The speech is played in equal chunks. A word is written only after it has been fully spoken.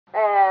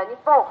日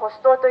本保守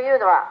党という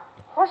のは、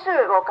保守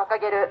を掲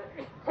げる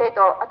政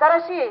党、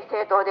新しい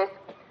政党です。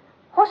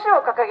保守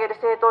を掲げる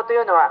政党とい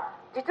うのは、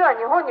実は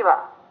日本に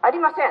はあり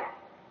ません。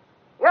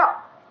いや、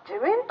自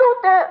民党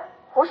って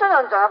保守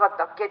なんじゃなかっ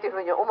たっけという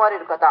ふうに思われ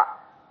る方、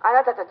あ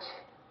なたたち、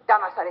騙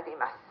されてい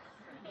ます。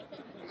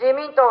自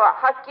民党は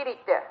はっきり言っ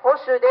て保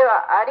守で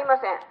はありま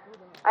せん。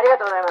ありが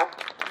とうございます。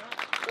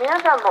皆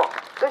さんもう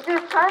すう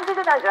す感じ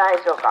てたんじゃない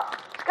でしょうか。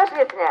しかし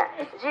です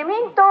ね、自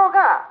民党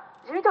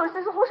うす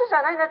うす保守じ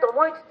ゃないなと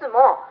思いつつ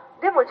も、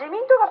でも自民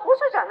党が保守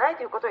じゃない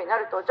ということにな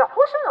ると、じゃあ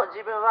保守の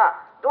自分は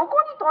ど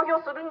こに投票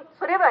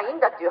すればいいん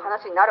だっていう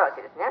話になるわ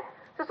けですね。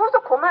そうする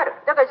と困る。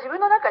だから自分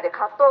の中で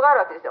葛藤がある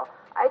わけですよ。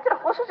あいつら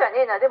保守じゃ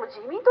ねえな、でも自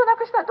民党な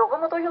くしたらどこ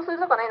も投票する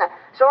とかないな、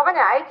しょうが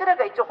ない、あいつら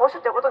が一応保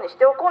守ということにし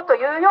ておこうとい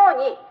うよう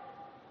に、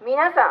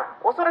皆さん、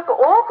おそらく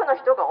多くの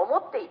人が思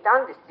っていた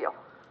んですよ。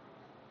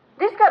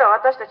ですから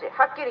私たち、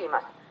はっきり言い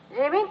ます。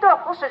自民党は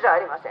保守じゃあ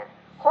りません。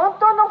本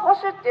当の保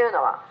守っていう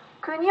のは、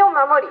国を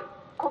守り、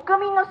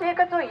国民の生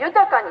活を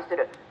豊かにす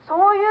る、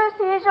そういう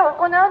政治を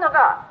行うの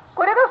が、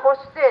これが保守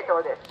政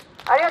党です。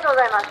ありがとうご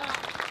ざいます。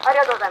あり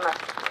がとうございま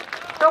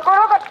す。とこ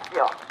ろがです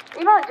よ、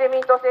今の自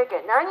民党政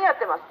権、何やっ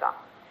てますか。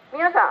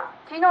皆さん、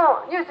昨日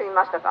ニュース見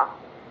ましたか。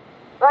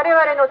我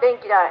々の電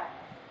気代、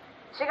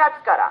4月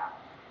から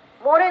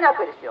漏れな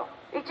くですよ、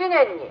1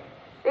年に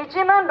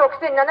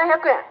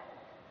16,700円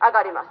上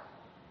がります。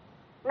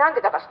なん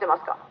でだか知ってま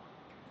すか。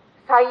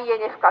再エ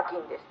ネ賦課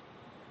金です。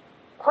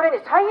これ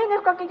ね、再エネ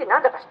賦課金って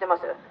何だか知ってま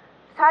す？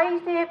再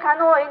生可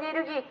能エネ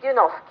ルギーっていう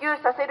のを普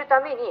及させるた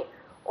めに、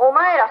お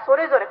前らそ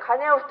れぞれ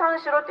金を負担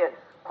しろっていう、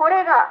こ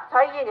れが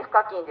再エネ賦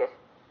課金です。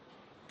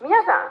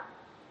皆さ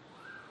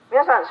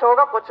ん、小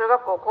学校、中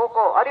学校、高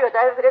校、あるいは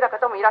大学出た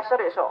方もいらっしゃ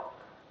るでしょ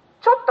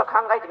う。ちょっと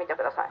考えてみて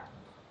ください。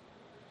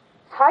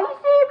再生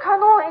可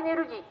能エネ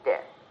ルギーっ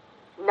て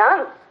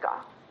何です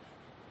か？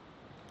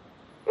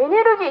エ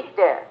ネルギーっ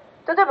て、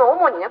例えば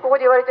主にね、ここ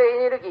で言われてるエ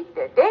ネルギーっ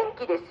て電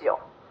気ですよ。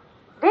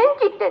電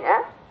気ってね、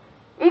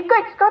一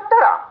回使った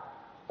ら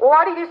終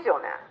わりですよ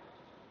ね。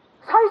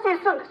再生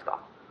するんですか？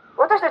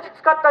私たち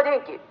使った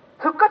電気、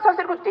復活さ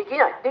せることでき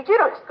ない？でき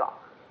るんですか？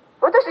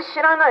私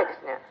知らないで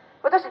すね。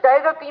私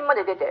大学院ま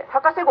で出て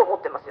博士号持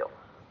ってますよ。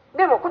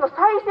でもこの再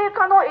生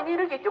可能エネ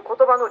ルギーという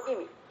言葉の意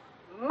味、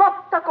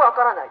全くわ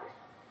からないです。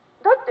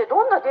だって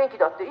どんな電気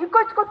だって一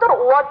回使ったら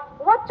終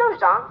わっちゃう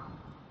じゃん。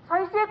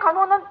再生可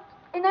能な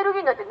エネル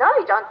ギーなんてな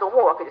いじゃんと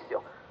思うわけです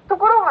よ。と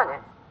ころが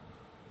ね、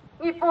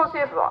日本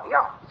政府は、い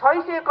や、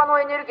再生可能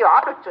エネルギーは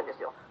あるっちゅうんで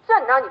すよ。そ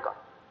れは何か。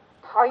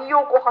太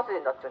陽光発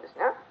電だっちゅうんです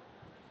ね。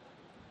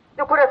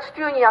で、これは地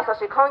球に優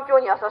しい、環境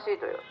に優しい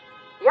という。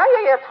いや、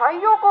太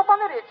陽光パ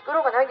ネルで作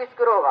ろうがないで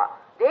作ろうが、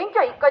電気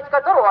は一回使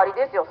ったら終わり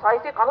ですよ。再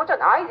生可能じゃ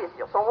ないです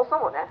よ、そもそ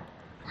もね。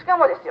しか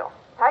もですよ、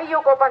太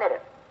陽光パネ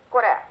ル、こ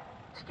れ、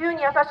地球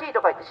に優しい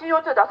とか言って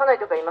CO2 出さない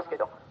とか言いますけ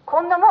ど、こ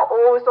んなもん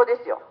大嘘で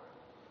すよ。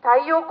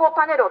太陽光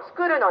パネルを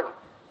作るのに、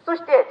そ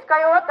して使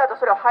い終わった後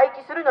それを廃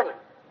棄するのに、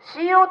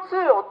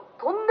CO2 を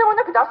とんでも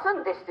なく出す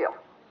んですよ。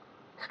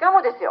しか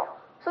もですよ、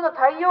その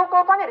太陽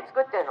光パネル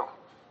作ってるの、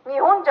日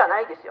本じゃな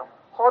いですよ。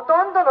ほ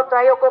とんどの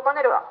太陽光パ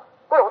ネルは、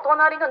これお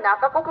隣の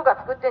中国が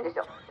作ってるんです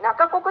よ。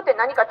中国って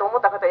何かと思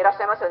った方いらっ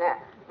しゃいますよ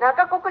ね。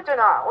中国っていう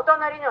のは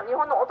日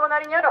本のお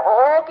隣にある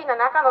大きな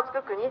中のつ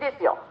く国で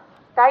すよ。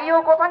太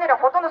陽光パネルは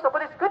ほとんどそこ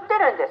で作って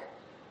るんです。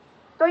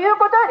という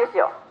ことはです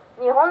よ、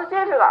日本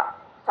政府が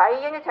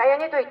再エネと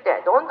言っ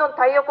てどんどん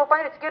太陽光パ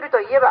ネルつける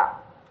といえば、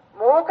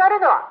儲かる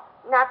のは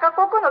中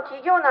国の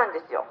企業なん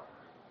ですよ。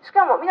し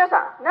かも皆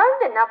さん、なん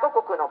で中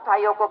国の太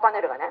陽光パネ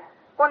ルがね、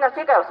こんな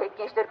世界を席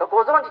巻しているか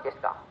ご存知です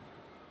か？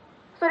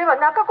それは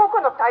中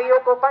国の太陽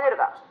光パネル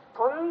が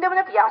とんでも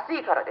なく安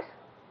いからです。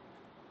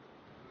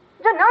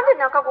じゃあなんで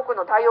中国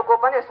の太陽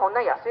光パネルそんな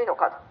に安いの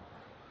か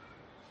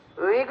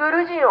と。ウイグ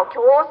ル人を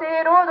強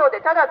制労働で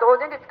ただ同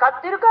然で使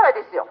ってるから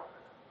ですよ。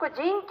これ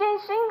人権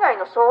侵害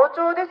の象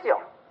徴ですよ。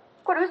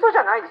これ嘘じ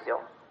ゃないですよ。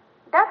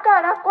だ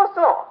からこ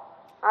そ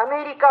ア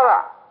メリカ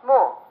は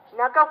もう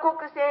中国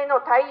製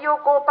の太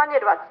陽光パネ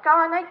ルは使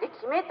わないって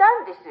決めた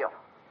んですよ。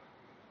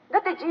だ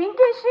って人権侵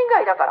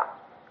害だから。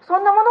そ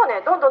んなものを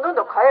ね、どんどん買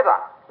え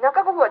ば、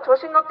中国は調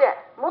子に乗って、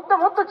もっと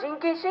もっと人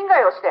権侵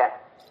害をして、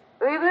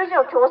ウイグル人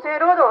を強制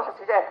労働さ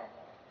せて、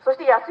そし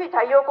て安い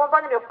太陽光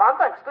パネルをバン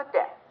バン作っ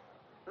て、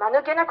間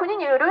抜けな国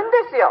に売るん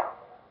ですよ。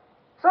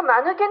その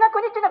間抜けな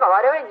国っていうのが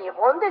我々日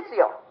本です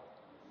よ。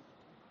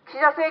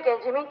岸田政権、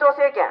自民党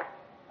政権、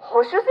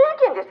保守政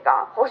権です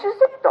か？保守セ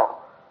ッ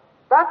ト。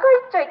バカ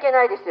言っちゃいけ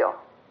ないですよ。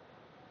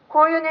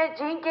こういうね、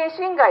人権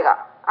侵害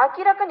が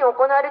明らかに行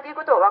われている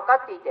ことを分か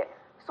っていて、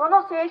そ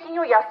の製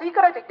品を安い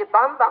からといって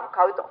バンバン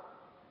買うと。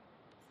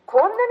こ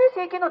んなね、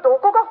政権のど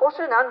こが保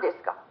守なんです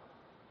か？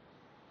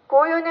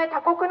こういうね、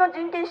他国の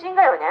人権侵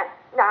害をね、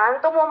な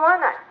んとも思わ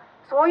ない。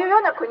そういうよ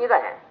うな国が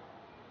ね、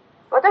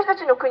私た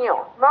ちの国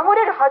を守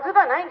れるはず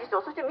がないんです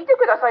よ。そして見て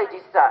ください、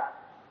実際。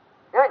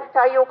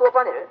太陽光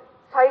パネル、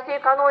再生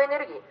可能エネ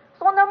ルギー、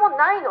そんなもん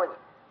ないのに、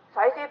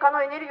再生可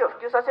能エネルギーを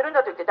普及させるんだ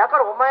と言って、だか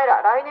らお前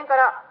ら、来年か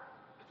ら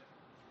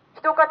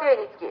一家庭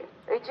につき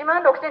16,700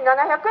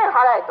円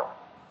払えと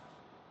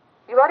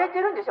言わわれて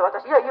るんですよ、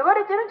私。いや、言わ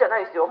れてるんじゃな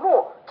いですよ。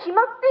もう決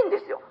まってんで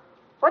すよ。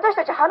私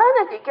たち払わ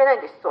ないといけない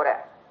んです、それ。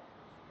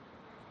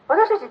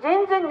私たち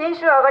全然年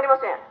収上がりま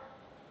せん。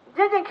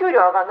全然給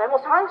料上がらない。もう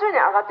30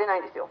年上がってな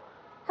いんですよ。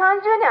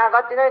30年上が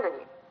ってないの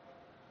に、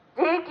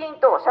税金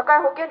と社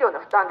会保険料の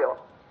負担料、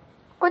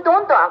これど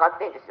んどん上がっ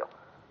てんですよ。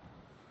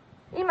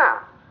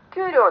今、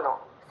給料の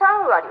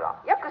3割は、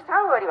約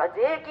3割は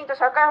税金と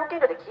社会保険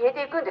料で消え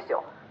ていくんです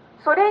よ。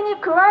それ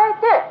に加え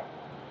て、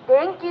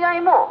電気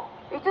代も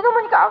いつの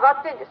間にか上が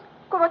ってんです。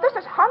これ私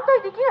たち反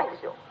対できないんで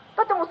すよ。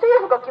だってもう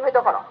政府が決め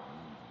たから。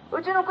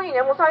うちの国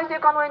ね、もう再生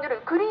可能エネル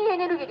ギー、クリーンエ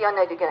ネルギーでやん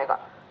ないといけないから。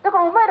だか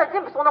らお前ら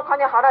全部その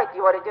金払えって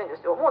言われてるんで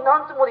すよ。もう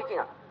何つもでき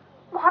ない。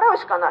もう払う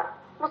しかない。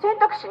もう選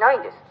択肢ない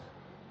んです。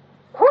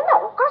こんな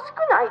んおかし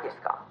くないです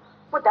か。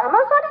もう騙さ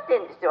れて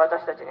んですよ、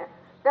私たちね。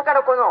だか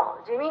らこの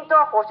自民党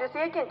は保守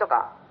政権と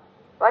か、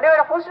我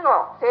々保守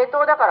の政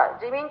党だから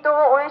自民党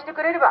を応援して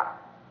くれれば、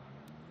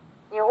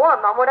日本は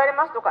守られ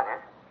ますとかね、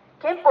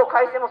憲法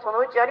改正もその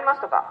うちやりま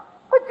すとか、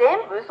これ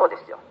全部嘘で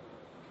すよ。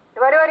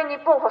我々日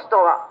本保守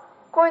党は、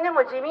こういうね、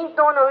もう自民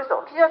党の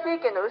嘘、岸田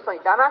政権の嘘に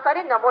騙さ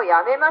れるのはもう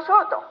やめましょ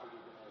うと。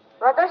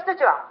私た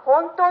ちは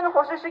本当の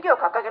保守主義を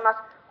掲げます。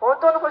本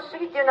当の保守主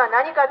義っていうのは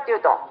何かっていう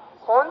と、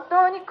本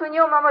当に国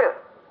を守る、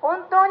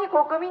本当に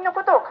国民の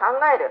ことを考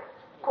える、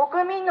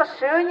国民の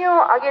収入を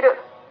上げる、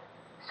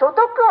所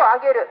得を上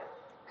げる、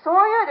そ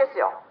ういうです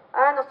よ、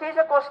政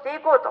策をしてい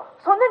こうと。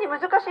そんなに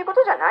難しいこ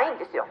とじゃないん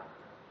ですよ。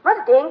ま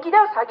ず電気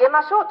代を下げ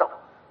ましょうと。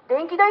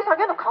電気代下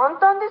げるの簡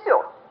単です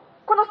よ。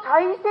この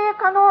再生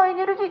可能エ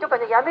ネルギーとか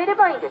ね、やめれ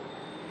ばいいんです。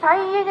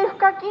再エネ賦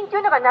課金とい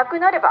うのがなく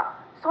なれば、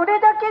それ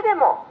だけで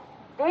も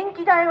電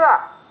気代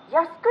は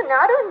安く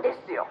なるんで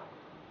すよ。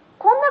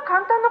こんな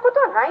簡単なこと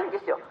はないんで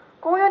すよ。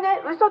こういう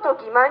ね、嘘と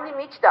欺瞞に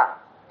満ちた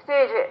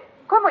政治、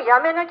これもや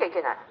めなきゃい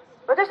けない。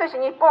私たち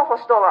日本保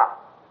守党は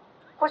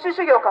保守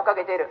主義を掲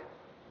げている。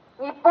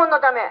日本の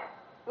ため、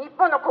日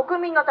本の国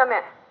民のた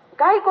め、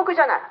外国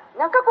じゃない、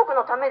中国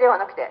のためでは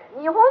なくて、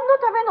日本の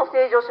ための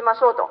政治をしま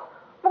しょうと。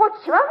もうこ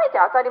れ極めて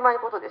当たり前の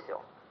ことです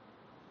よ。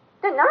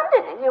で、なん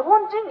でね、日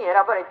本人に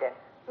選ばれて、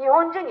日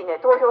本人にね、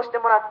投票して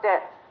もらっ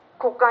て、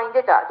国会に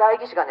出た代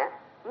議士がね、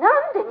な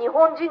んで日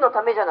本人の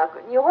ためじゃな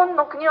く、日本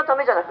の国のた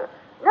めじゃなく、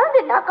なん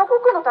で中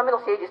国のための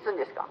政治するん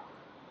ですか。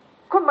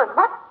これ、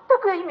全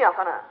く意味わ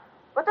からない。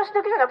私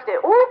だけじゃなくて、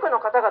多くの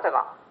方々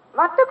が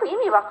全く意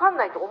味わかん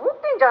ないと思っ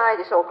てんじゃない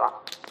でしょうか。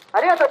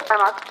ありがとうござい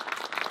ます。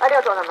あり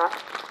がとうございます。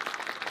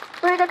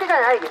それだけじ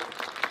ゃないです。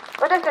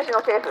私たちの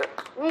政府、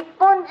日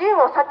本人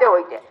をさてお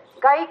いて、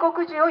外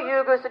国人を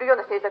優遇するよう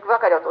な政策ば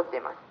かりをとって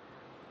います。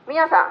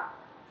皆さ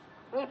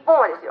ん、日本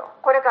はですよ、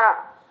これか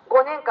ら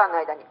5年間の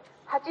間に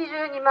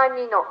82万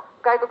人の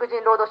外国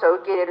人労働者を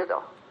受け入れる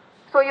と、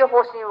そういう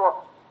方針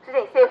をす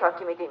でに政府は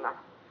決めていま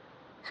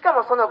す。しか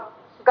もその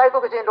外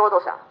国人労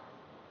働者、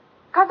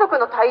家族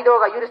の帯同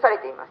が許され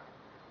ています。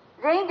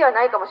全員では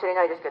ないかもしれ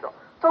ないですけど、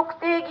特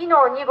定技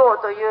能2号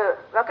という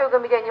枠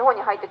組みで日本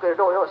に入ってくる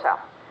労働者、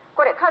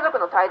これ家族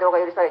の帯同が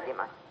許されてい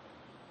ます。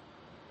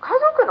家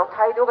族の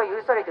帯同が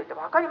許されているって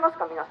分かります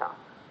か、皆さん。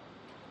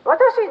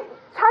私、30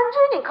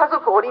人家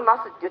族おり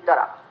ますって言った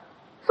ら、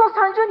その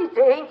30人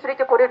全員連れ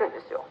てこれるん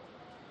ですよ。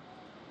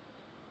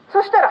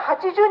そしたら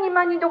82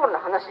万人どころの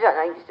話じゃ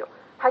ないんですよ。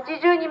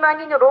82万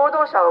人の労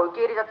働者を受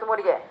け入れたつも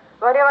りで、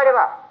我々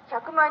は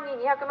100万人、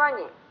200万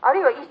人、ある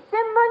いは1000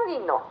万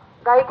人の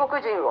外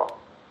国人を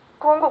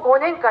今後5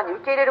年間に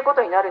受け入れるこ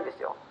とになるんで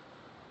すよ。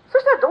そ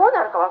したらどう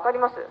なるか分かり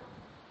ます？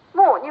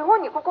もう日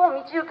本にここを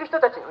道行く人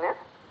たちのね、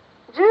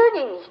10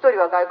人に1人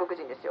は外国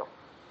人ですよ。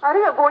あ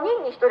るいは5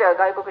人に1人は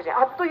外国人、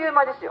あっという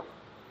間ですよ。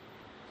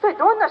それ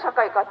どんな社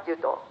会かっていう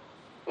と、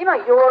今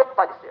ヨーロッ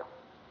パですよ。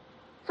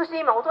そして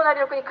今お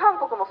隣の国韓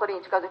国もそれ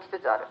に近づきつ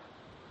つある。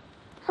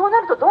そうな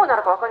るとどうな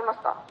るか分かりま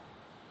すか？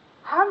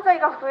犯罪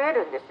が増え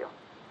るんですよ。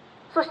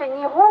そして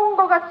日本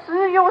語が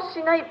通用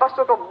しない場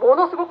所がも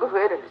のすごく増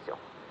えるんですよ。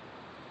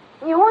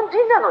日本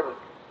人なのに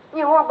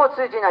日本語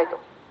通じないと、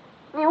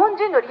日本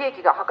人の利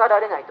益が図ら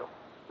れないと、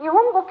日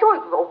本語教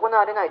育が行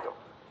われないと、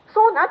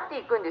そうなって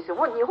いくんですよ。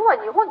もう日本は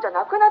日本じゃ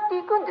なくなって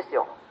いくんです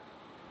よ。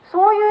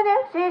そういうね、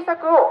政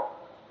策を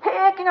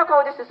平気な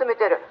顔で進め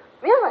てる。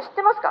皆さん知っ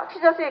てますか？岸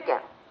田政権、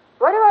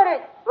我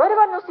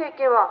々の政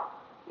権は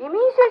移民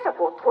政策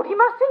を取り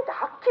ませんって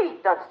はっきり言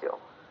ったんですよ。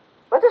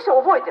私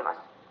覚えてます。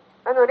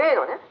例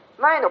のね、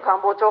前の官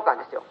房長官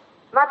ですよ、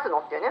松野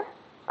っていうね、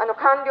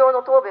官僚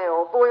の答弁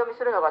を棒読み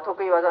するのが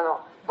得意技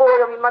の棒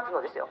読み松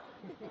野ですよ。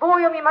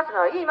棒読み松野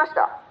は言いまし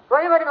た。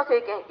我々の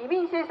政権、移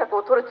民政策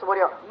を取るつも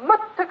りは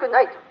全く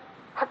ないと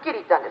はっきり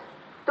言ったんです。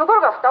とこ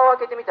ろが蓋を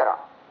開けてみたら、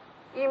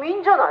移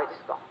民じゃないで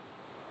すか。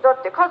だ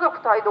って家族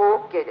帯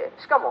同 OK で、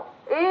しかも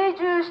永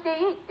住して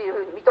いいってい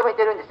うふうに認め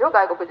てるんですよ、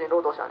外国人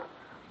労働者ね。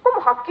これ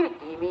もはっきり言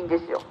って移民で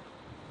すよ。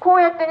こ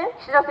うやってね、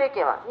岸田政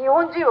権は日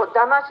本人を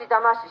騙し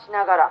し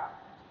ながら、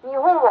日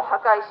本を破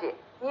壊し、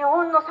日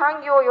本の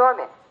産業を弱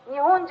め、日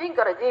本人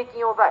から税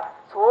金を奪い、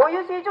そうい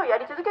う政治をや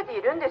り続けて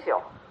いるんです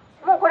よ。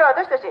もうこれ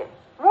私たち、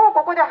もう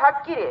ここでは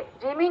っきり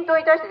自民党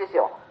に対してです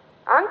よ、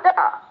あんた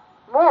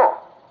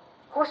も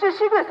う保守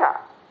仕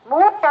草も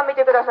うやめ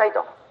てください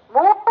と、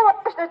もう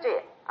私たち、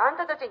あん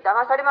たたちに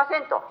騙されませ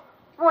んと、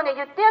もうね、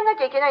言ってやんな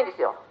きゃいけないんで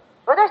すよ。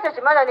私た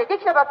ちまだね、で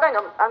きたばっかり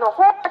の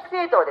法律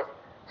政党で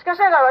す。しかし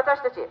ながら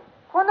私たち、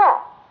この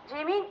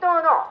自民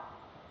党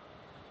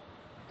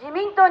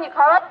に代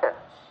わる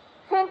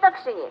選択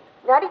肢に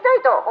なりた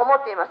いと思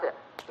っています。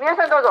皆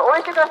さんどうぞ応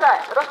援してください。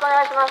よろしくお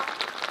願いしま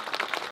す。